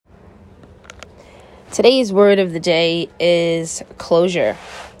Today's word of the day is closure.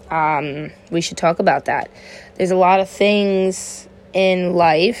 We should talk about that. There's a lot of things in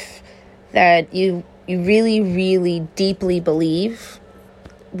life that you really, really deeply believe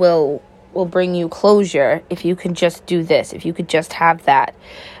will bring you closure if you can just do this, if you could just have that.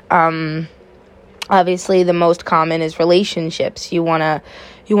 Obviously, the most common is relationships. You wanna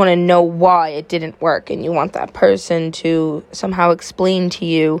know why it didn't work, and you want that person to somehow explain to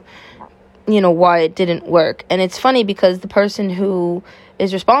you, why it didn't work. And it's funny because the person who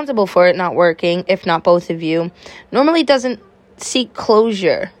is responsible for it not working, if not both of you, normally doesn't seek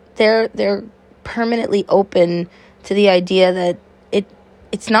closure. They're permanently open to the idea that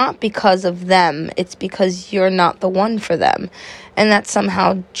it's not because of them, it's because you're not the one for them. And that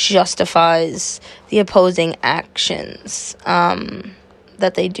somehow justifies the opposing actions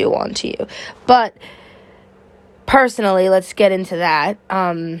that they do onto you. But personally, let's get into that.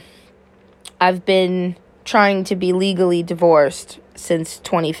 I've been trying to be legally divorced since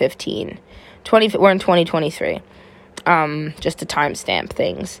 2015. We're in 2023. Just to timestamp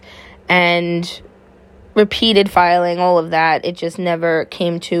things. And repeated filing, all of that, it just never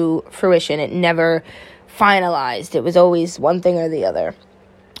came to fruition. It never finalized. It was always one thing or the other.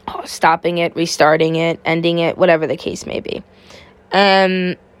 Stopping it, restarting it, ending it, whatever the case may be.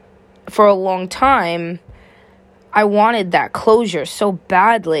 And for a long time, I wanted that closure so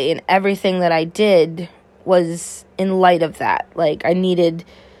badly, and everything that I did was in light of that. Like, I needed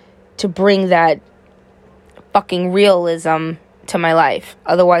to bring that fucking realism to my life.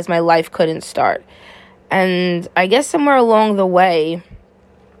 Otherwise, my life couldn't start. And I guess somewhere along the way,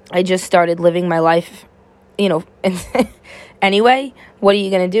 I just started living my life, anyway. What are you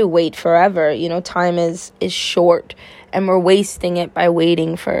going to do? Wait forever? Time is short, and we're wasting it by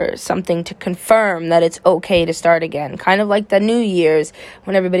waiting for something to confirm that it's okay to start again. Kind of like the New Year's,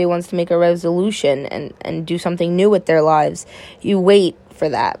 when everybody wants to make a resolution and do something new with their lives. You wait for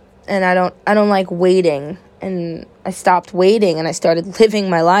that. And I don't like waiting. And I stopped waiting and I started living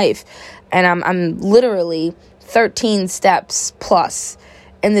my life. And I'm literally 13 steps plus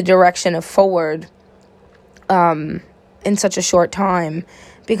in the direction of forward in such a short time,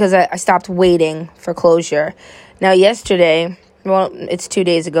 because I stopped waiting for closure. Now, yesterday, well, it's 2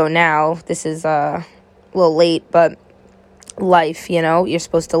 days ago now. This is a little late, but life, you're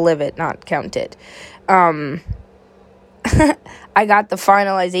supposed to live it, not count it. I got the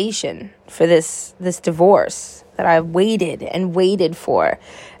finalization for this divorce that I've waited and waited for.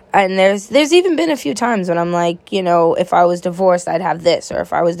 And there's even been a few times when I'm like, if I was divorced, I'd have this. Or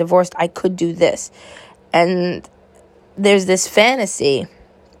if I was divorced, I could do this. And there's this fantasy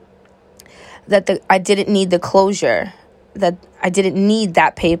that I didn't need the closure, that I didn't need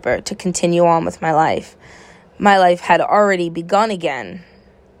that paper to continue on with my life. My life had already begun again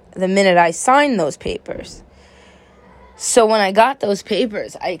the minute I signed those papers. So when I got those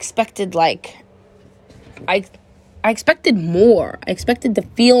papers, I expected I expected more. I expected to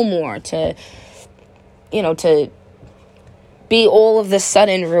feel more, to be all of the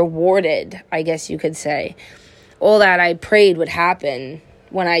sudden rewarded, I guess you could say. All that I prayed would happen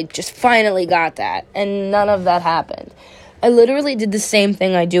when I just finally got that, and none of that happened. I literally did the same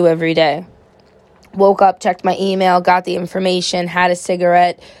thing I do every day. Woke up, checked my email, got the information, had a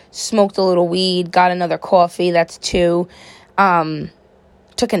cigarette, smoked a little weed, got another coffee, that's 2,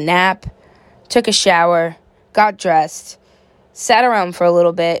 took a nap, took a shower, got dressed, sat around for a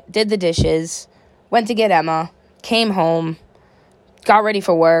little bit, did the dishes, went to get Emma, came home, got ready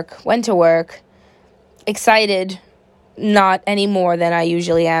for work, went to work, excited, not any more than I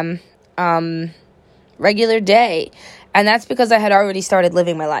usually am, regular day. And that's because I had already started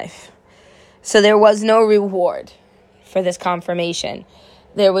living my life. So there was no reward for this confirmation.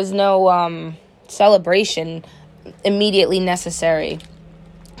 There was no celebration immediately necessary,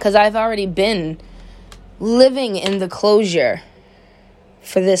 because I've already been living in the closure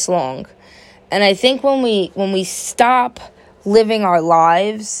for this long. And I think when we stop living our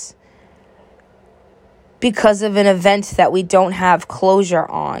lives because of an event that we don't have closure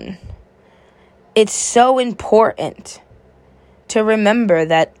on, it's so important to remember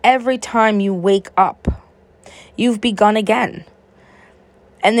that every time you wake up, you've begun again.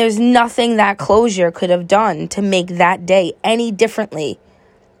 And there's nothing that closure could have done to make that day any differently.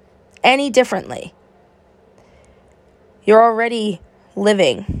 You're already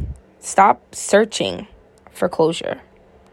living. Stop searching for closure.